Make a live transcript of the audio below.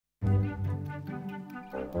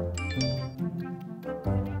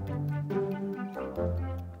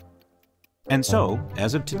And so,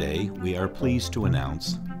 as of today, we are pleased to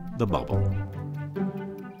announce the bubble.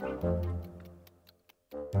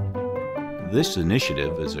 This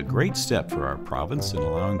initiative is a great step for our province in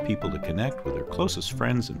allowing people to connect with their closest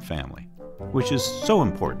friends and family, which is so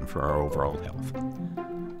important for our overall health.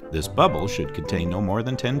 This bubble should contain no more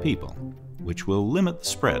than 10 people, which will limit the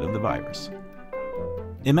spread of the virus.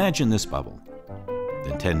 Imagine this bubble.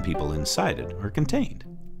 Then 10 people inside it are contained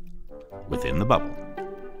within the bubble.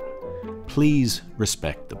 Please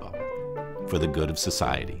respect the bubble for the good of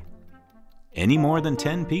society. Any more than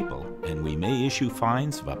 10 people, and we may issue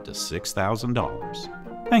fines of up to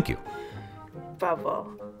 $6,000. Thank you.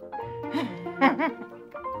 Bubble.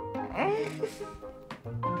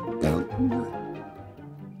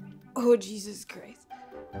 Oh, Jesus Christ.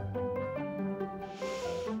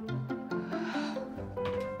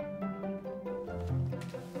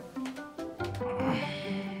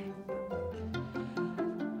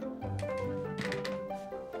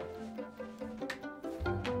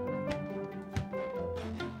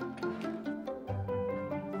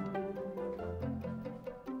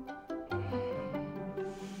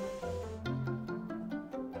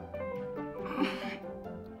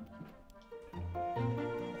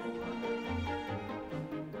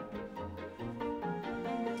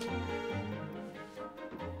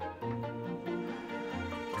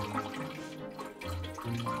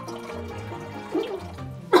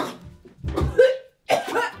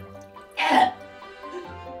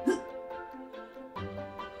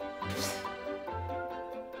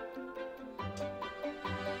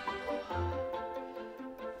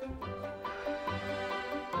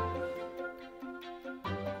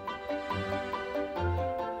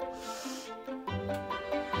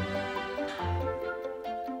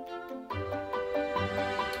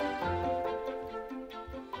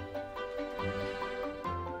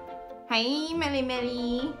 Hi,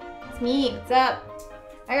 Melly. It's me. What's up?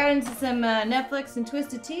 I got into some Netflix and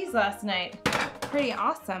Twisted Teas last night. Pretty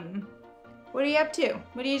awesome. What are you up to?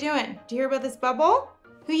 What are you doing? Did you hear about this bubble?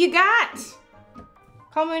 Who you got?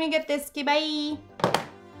 Call me when you get this. Okay, bye.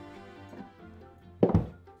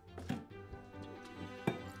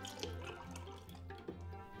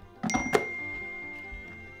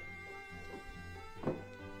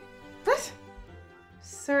 What?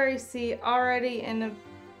 Sorry, see, already in a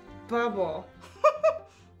bubble.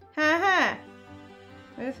 Haha.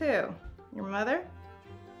 With who? Your mother?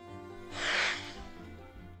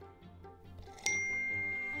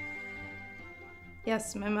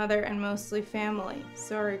 Yes, my mother and mostly family.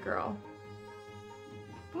 Sorry, girl.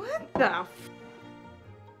 What the f—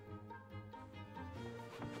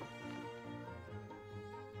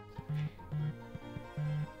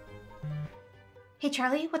 Hey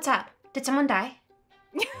Charlie, what's up? Did someone die?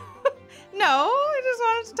 No, I just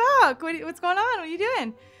wanted to talk. What's going on? What are you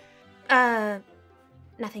doing?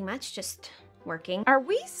 Nothing much, just working. Are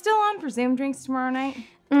we still on for Zoom drinks tomorrow night?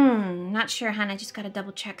 Not sure, hon. I just gotta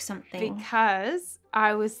double check something. Because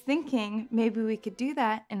I was thinking maybe we could do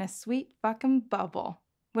that in a sweet fucking bubble.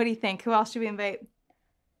 What do you think? Who else should we invite?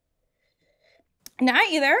 Not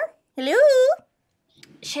either. Hello?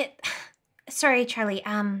 Shit. Sorry, Charlie.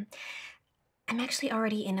 I'm actually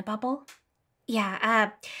already in a bubble.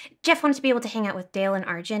 Yeah, Jeff wanted to be able to hang out with Dale and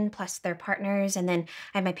Arjun, plus their partners, and then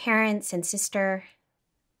I have my parents and sister.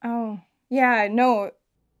 Oh, yeah, no.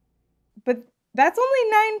 But that's only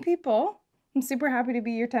 9 people. I'm super happy to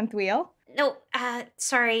be your 10th wheel. No,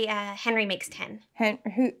 sorry, Henry makes 10.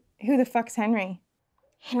 Who the fuck's Henry?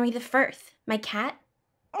 Henry the Firth, my cat.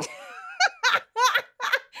 Oh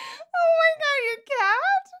my god, your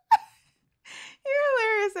cat? You're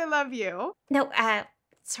hilarious, I love you. No,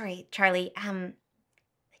 sorry, Charlie.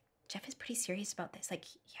 Jeff is pretty serious about this. Like,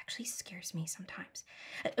 he actually scares me sometimes.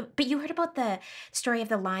 But you heard about the story of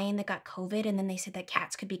the lion that got COVID, and then they said that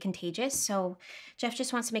cats could be contagious, so Jeff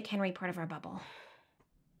just wants to make Henry part of our bubble.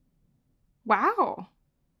 Wow.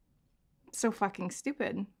 So fucking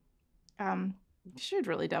stupid. You should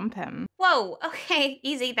really dump him. Whoa, okay,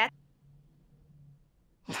 easy. That.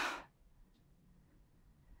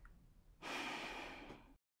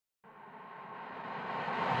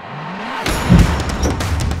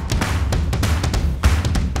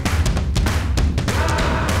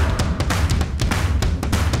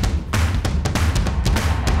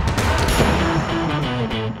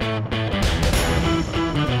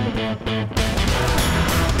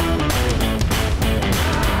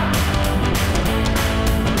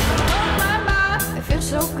 I feel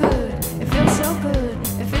so good.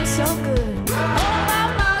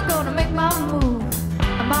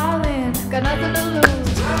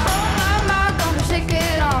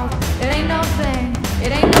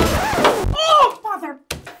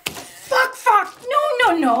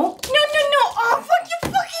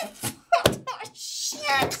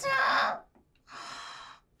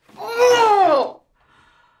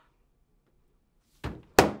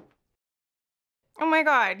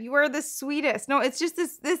 my God, you are the sweetest. No, it's just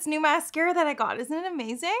this new mascara that I got. Isn't it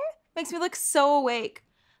amazing? Makes me look so awake.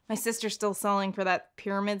 My sister's still selling for that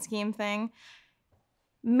pyramid scheme thing.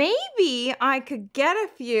 Maybe I could get a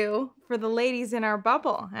few for the ladies in our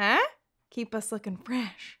bubble, huh? Keep us looking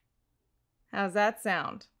fresh. How's that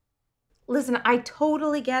sound? Listen, I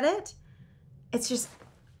totally get it. It's just,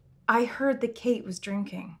 I heard that Kate was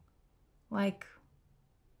drinking. Like,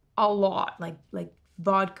 a lot. Like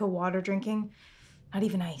vodka water drinking. Not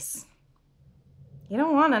even ice. You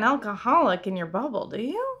don't want an alcoholic in your bubble, do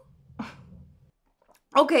you?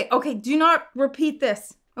 Okay, do not repeat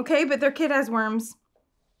this, okay? But their kid has worms.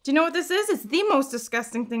 Do you know what this is? It's the most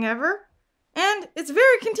disgusting thing ever. And it's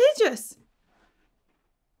very contagious.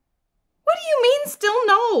 What do you mean still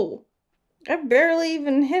no? I barely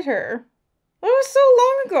even hit her. That was so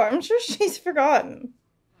long ago. I'm sure she's forgotten.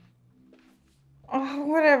 Oh,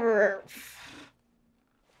 whatever.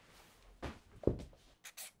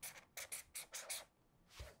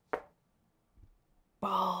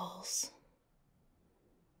 Balls.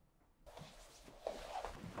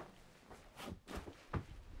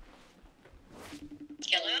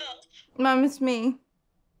 Hello? Mom, it's me.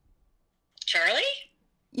 Charlie?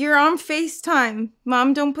 You're on FaceTime.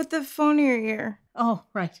 Mom, don't put the phone in your ear. Oh,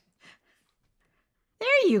 right.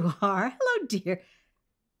 There you are. Hello, dear.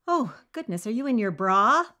 Oh, goodness, are you in your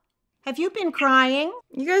bra? Have you been crying?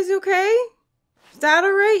 You guys okay? Is that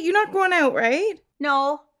all right? You're not going out, right?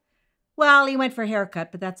 No. Well, he went for a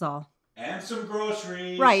haircut, but that's all. And some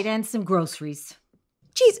groceries. Right, and some groceries.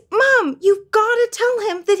 Jeez, Mom, you've got to tell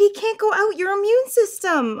him that he can't go out. Your immune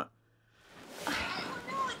system. Oh,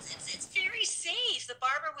 no, it's very safe. The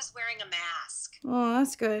barber was wearing a mask. Oh,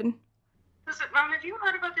 that's good. Listen, Mom, have you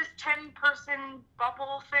heard about this 10-person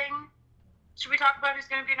bubble thing? Should we talk about who's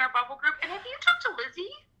going to be in our bubble group? And have you talked to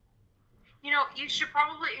Lizzie? You know, you should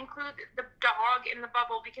probably include the dog in the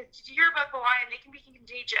bubble because did you hear about the lion? They can be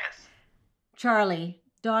contagious. Charlie,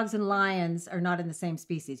 dogs and lions are not in the same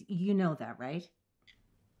species. You know that, right?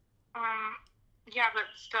 Yeah, but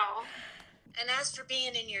still. And as for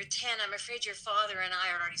being in your 10, I'm afraid your father and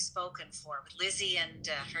I are already spoken for with Lizzie and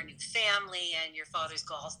her new family and your father's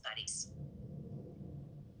golf buddies.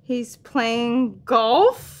 He's playing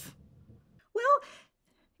golf? Well,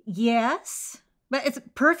 yes, but it's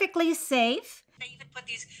perfectly safe. They even put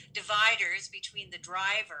these dividers between the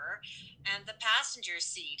driver and the passenger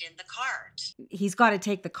seat in the cart. He's got to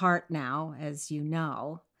take the cart now, as you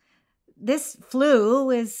know. This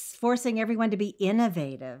flu is forcing everyone to be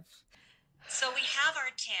innovative. So we have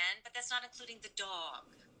our 10, but that's not including the dog.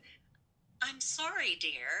 I'm sorry,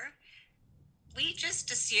 dear. We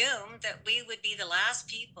just assumed that we would be the last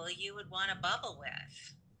people you would want to bubble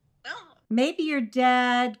with. Well, Maybe your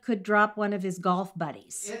dad could drop one of his golf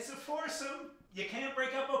buddies. It's a foursome. You can't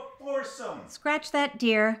break up a foursome. Scratch that,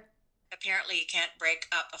 dear. apparently you can't break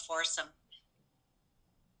up a foursome.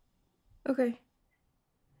 Okay.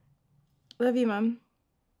 Love you, Mom.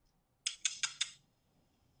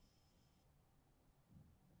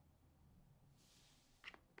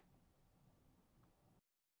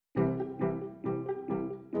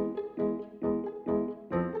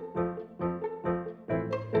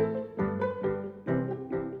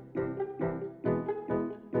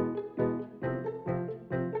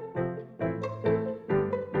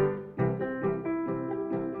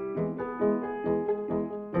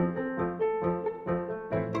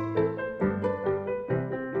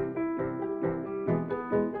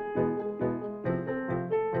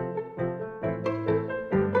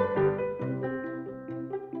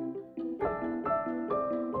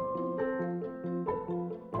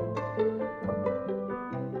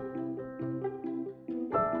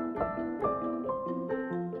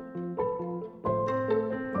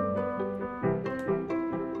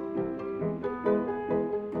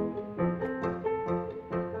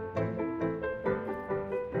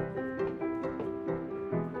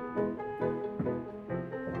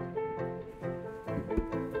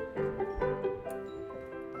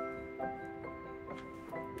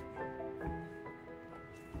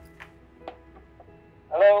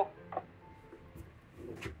 Hello?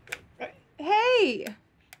 Hey!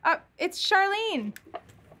 It's Charlene.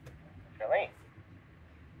 Charlene?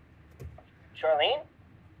 Charlene?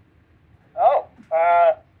 Oh,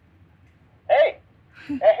 hey.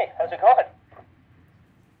 Hey, how's it going?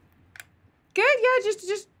 Good, yeah,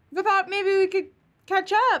 just we thought maybe we could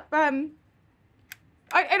catch up. I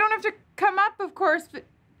don't have to come up, of course, but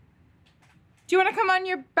do you want to come on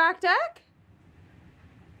your back deck?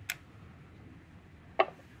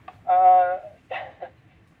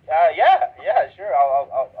 Yeah, sure.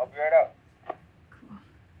 I'll be right out.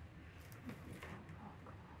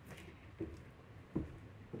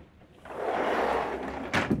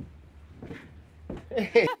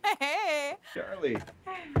 Hey, Hey. Charlie.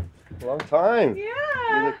 Long time.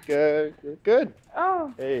 Yeah. You look good.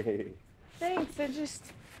 Oh, Hey. thanks.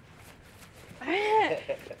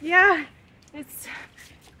 Yeah, it's,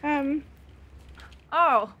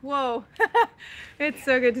 oh, whoa. It's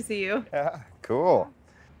so good to see you. Yeah, cool.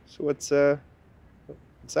 So what's up?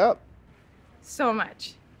 So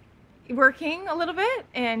much. Working a little bit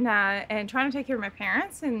and trying to take care of my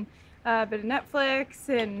parents and a bit of Netflix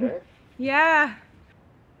and Okay. yeah.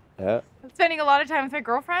 Yeah. Spending a lot of time with my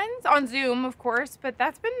girlfriends on Zoom, of course, but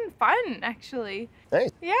that's been fun, actually.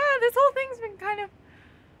 Nice. Yeah, this whole thing's been kind of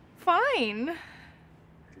fine.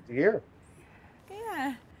 Good to hear.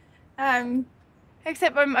 Yeah.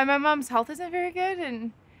 Except my mom's health isn't very good,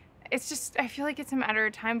 and it's just, I feel like it's a matter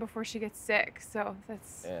of time before she gets sick, so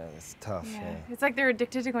that's... Yeah, that's tough. Yeah. It's like they're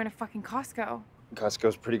addicted to going to fucking Costco.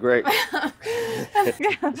 Costco's pretty great.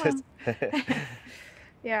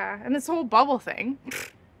 Yeah, and this whole bubble thing.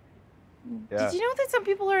 Yeah. Did you know that some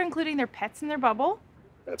people are including their pets in their bubble?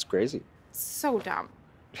 That's crazy. So dumb.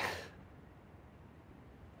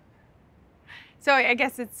 So I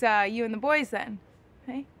guess it's you and the boys then,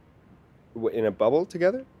 hey? In a bubble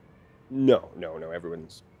together? No.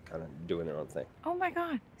 Everyone's kind of doing their own thing. Oh my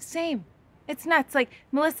god, same. It's nuts. Like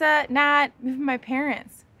Melissa, Nat, even my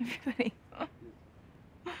parents, everybody.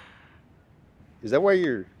 Is that why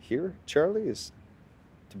you're here, Charlie? Is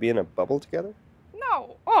to be in a bubble together?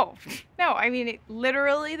 No. Oh, no. I mean,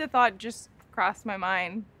 literally, the thought just crossed my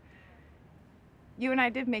mind. You and I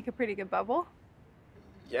did make a pretty good bubble.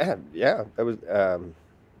 Yeah. That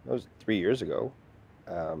was 3 years ago.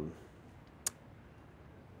 I'm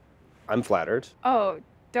flattered. Oh,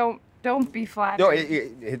 don't be flattered. No,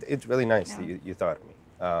 it's really nice that you thought of me.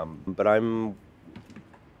 But I'm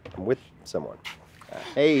with someone.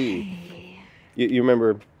 Hey. You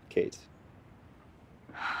remember Kate?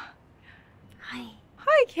 Hi,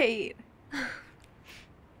 Kate.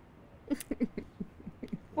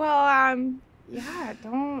 Well, yeah,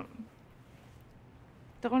 don't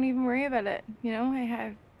even worry about it. You know,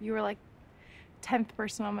 you were like 10th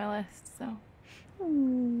person on my list, so.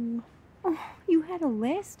 Oh, you had a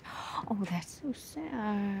list? Oh, that's so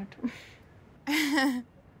sad.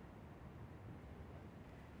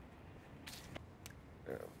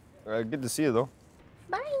 Good to see you, though.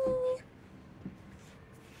 Bye.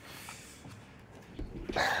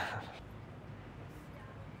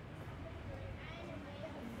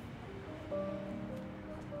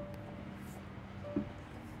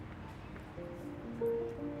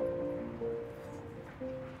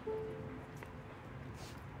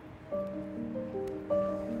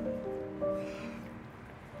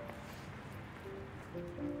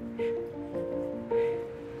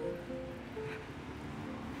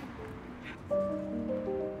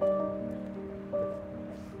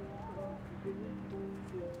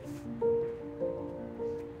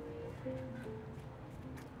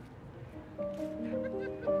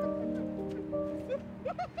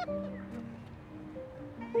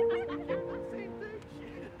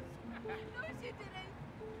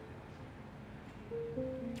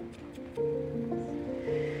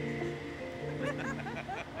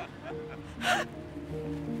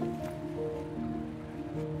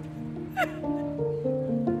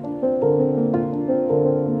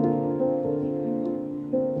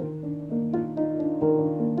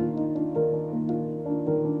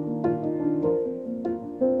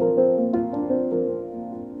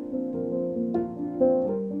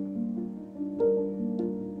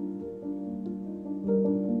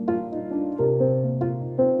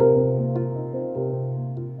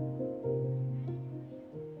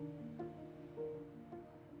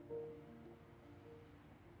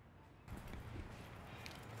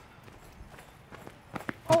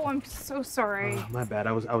 Oh, I'm so sorry. My bad.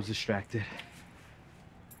 I was distracted.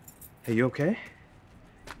 Hey, you okay?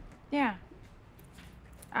 Yeah.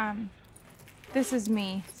 This is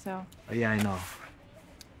me, so. Oh, yeah, I know.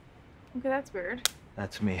 Okay, that's weird.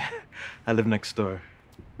 That's me. I live next door.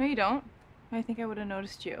 No, you don't. I think I would have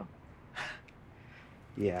noticed you.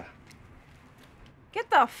 Yeah. Get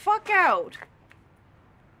the fuck out!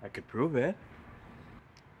 I could prove it.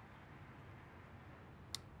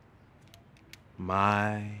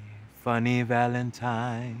 My funny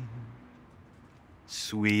Valentine,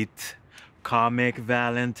 sweet comic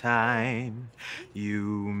Valentine, you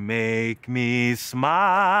make me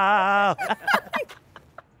smile.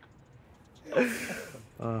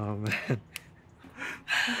 Oh, man.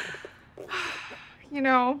 You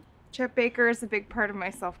know, Chet Baker is a big part of my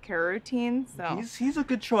self-care routine, so. He's a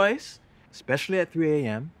good choice, especially at 3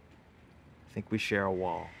 a.m. I think we share a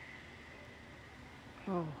wall.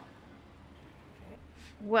 Oh.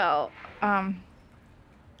 Well,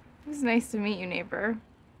 It was nice to meet you, neighbor.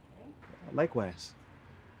 Likewise.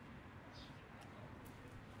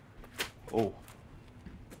 Oh.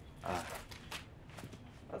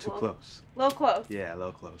 Too close. A little close. Yeah, a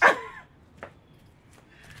little close.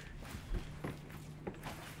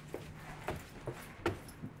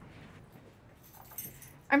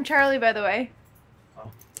 I'm Charlie, by the way. Oh,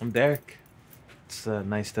 I'm Derek. It's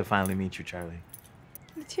nice to finally meet you, Charlie.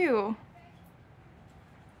 You too.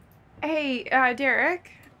 Hey,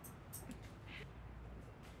 Derek.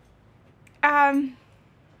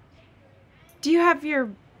 Do you have your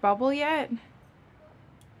bubble yet?